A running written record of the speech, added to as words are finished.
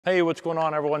Hey, what's going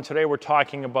on, everyone? Today we're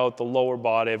talking about the lower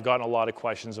body. I've gotten a lot of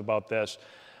questions about this.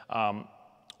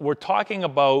 We're talking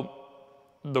about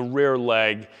the rear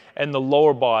leg and the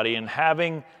lower body and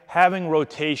having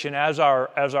rotation as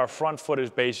our front foot is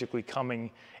basically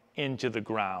coming into the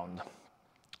ground.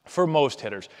 For most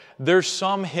hitters, there's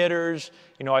some hitters,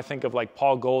 I think of like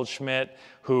Paul Goldschmidt,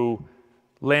 who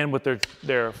land with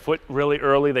their foot really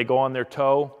early. They go on their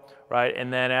toe, right?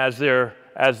 And then as their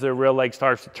rear leg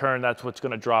starts to turn, that's what's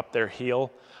going to drop their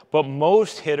heel. But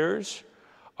most hitters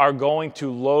are going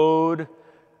to load,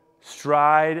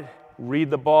 stride, read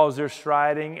the ball as they're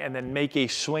striding, and then make a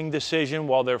swing decision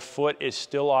while their foot is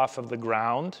still off of the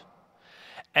ground.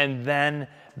 And then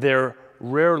their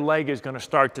rear leg is going to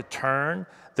start to turn.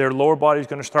 Their lower body is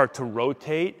going to start to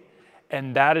rotate.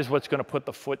 And that is what's going to put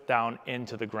the foot down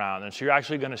into the ground. And so you're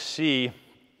actually going to see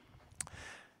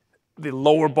the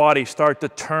lower body start to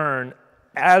turn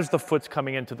as the foot's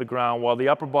coming into the ground while the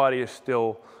upper body is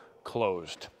still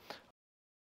closed.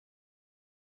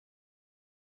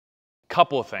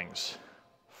 Couple of things.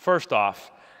 First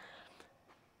off,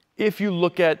 if you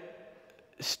look at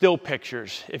still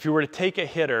pictures, if you were to take a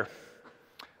hitter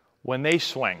when they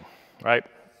swing, right?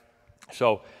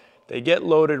 So they get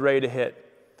loaded, ready to hit,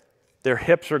 their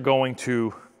hips are going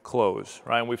to close,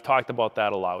 right? And we've talked about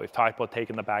that a lot. We've talked about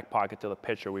taking the back pocket to the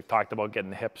pitcher. We've talked about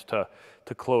getting the hips to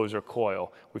close or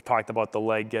coil. We've talked about the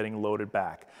leg getting loaded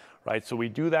back, right? So we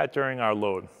do that during our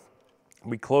load.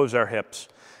 We close our hips.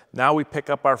 Now we pick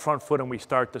up our front foot and we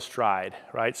start to stride,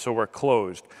 right? So we're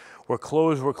closed. We're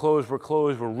closed, we're closed, we're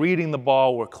closed. We're reading the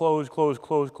ball. We're closed, closed,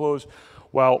 closed, closed.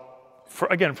 Well,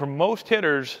 for most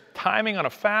hitters, timing on a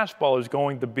fastball is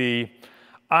going to be,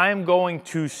 I'm going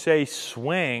to say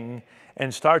swing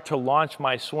and start to launch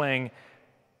my swing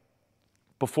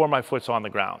before my foot's on the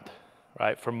ground,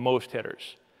 right, for most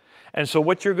hitters. And so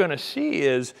what you're going to see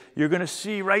is, you're going to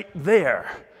see right there,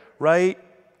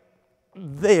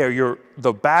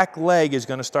 the back leg is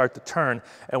going to start to turn.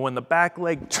 And when the back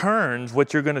leg turns,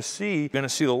 what you're going to see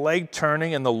the leg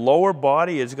turning and the lower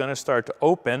body is going to start to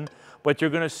open, but you're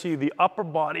going to see the upper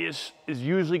body is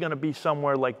usually going to be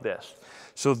somewhere like this.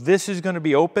 So this is going to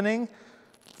be opening.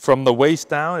 From the waist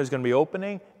down is going to be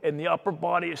opening, and the upper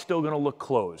body is still going to look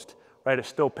closed, right? A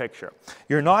still picture.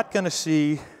 You're not going to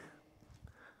see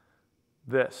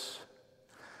this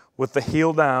with the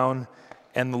heel down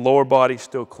and the lower body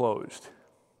still closed,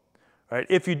 right?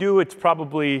 If you do, it's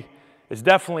definitely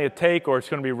a take, or it's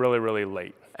going to be really, really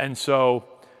late. And so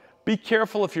be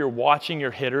careful if you're watching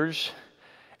your hitters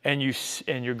and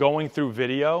you're going through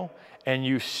video and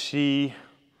you see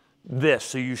this.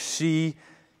 So you see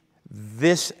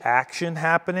this action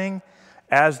happening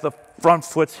as the front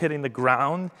foot's hitting the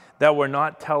ground, that we're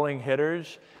not telling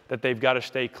hitters that they've got to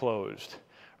stay closed,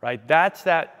 right?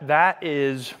 That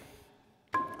is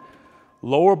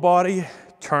lower body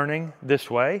turning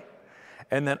this way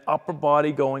and then upper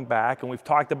body going back. And we've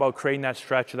talked about creating that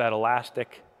stretch of that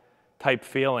elastic type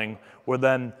feeling where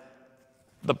then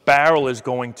the barrel is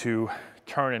going to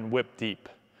turn and whip deep,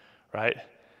 right?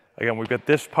 Again, we've got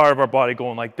this part of our body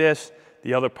going like this,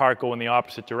 the other part go in the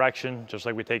opposite direction, just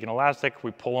like we take an elastic,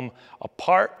 we pull them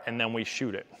apart and then we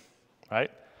shoot it, right?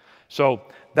 So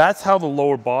that's how the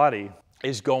lower body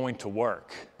is going to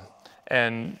work.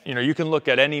 And you can look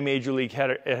at any major league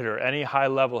hitter, any high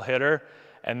level hitter,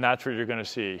 and that's what you're going to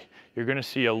see. You're going to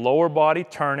see a lower body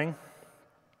turning,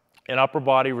 an upper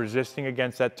body resisting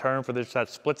against that turn for that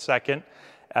split second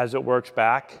as it works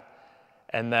back,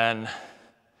 and then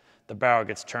the barrel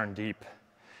gets turned deep.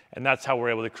 And that's how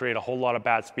we're able to create a whole lot of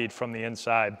bat speed from the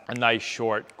inside. A nice,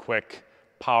 short, quick,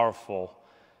 powerful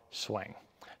swing.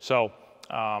 So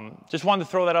just wanted to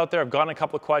throw that out there. I've gotten a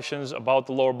couple of questions about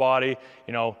the lower body,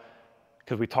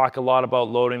 because we talk a lot about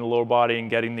loading the lower body and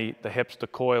getting the hips to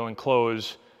coil and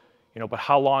close, but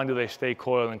how long do they stay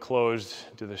coiled and closed?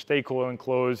 Do they stay coiled and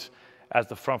closed as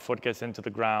the front foot gets into the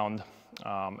ground?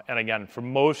 And again, for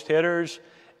most hitters,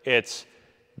 it's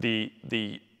the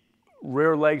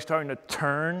rear leg starting to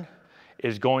turn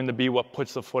is going to be what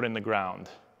puts the foot in the ground,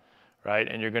 right?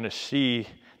 And you're going to see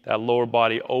that lower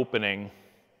body opening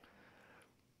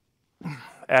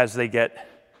as they get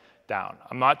down.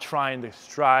 I'm not trying to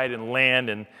stride and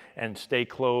land and stay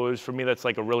closed. For me, that's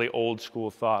like a really old school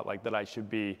thought, like that I should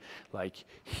be like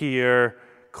here,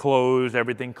 closed,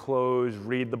 everything closed,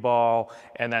 read the ball,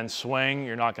 and then swing.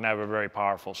 You're not going to have a very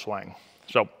powerful swing.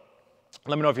 So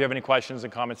let me know if you have any questions in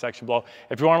the comment section below.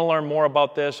 If you want to learn more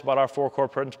about this, about our 4 core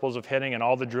principles of hitting and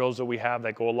all the drills that we have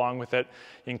that go along with it,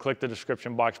 you can click the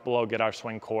description box below, get our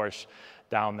swing course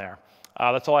down there.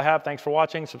 That's all I have. Thanks for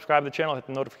watching. Subscribe to the channel, hit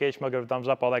the notification bell, give it a thumbs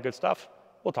up, all that good stuff.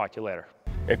 We'll talk to you later.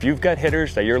 If you've got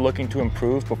hitters that you're looking to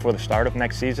improve before the start of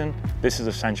next season, this is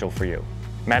essential for you.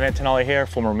 Matt Antonelli here,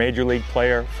 former Major League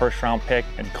player, first-round pick,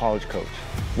 and college coach.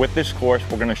 With this course,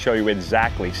 we're going to show you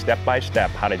exactly,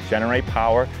 step-by-step, how to generate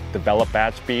power, develop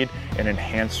bat speed, and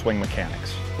enhance swing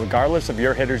mechanics. Regardless of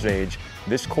your hitter's age,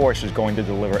 this course is going to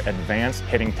deliver advanced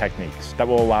hitting techniques that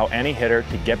will allow any hitter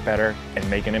to get better and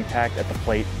make an impact at the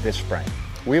plate this spring.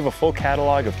 We have a full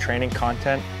catalog of training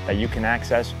content that you can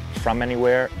access from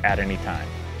anywhere at any time.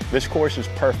 This course is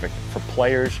perfect for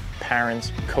players,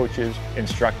 parents, coaches,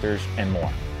 instructors, and more.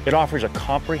 It offers a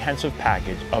comprehensive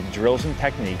package of drills and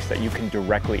techniques that you can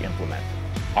directly implement.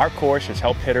 Our course has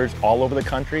helped hitters all over the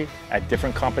country at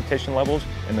different competition levels,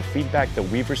 and the feedback that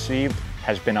we've received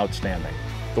has been outstanding.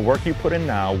 The work you put in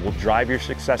now will drive your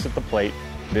success at the plate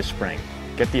this spring.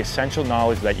 Get the essential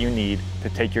knowledge that you need to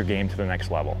take your game to the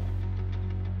next level.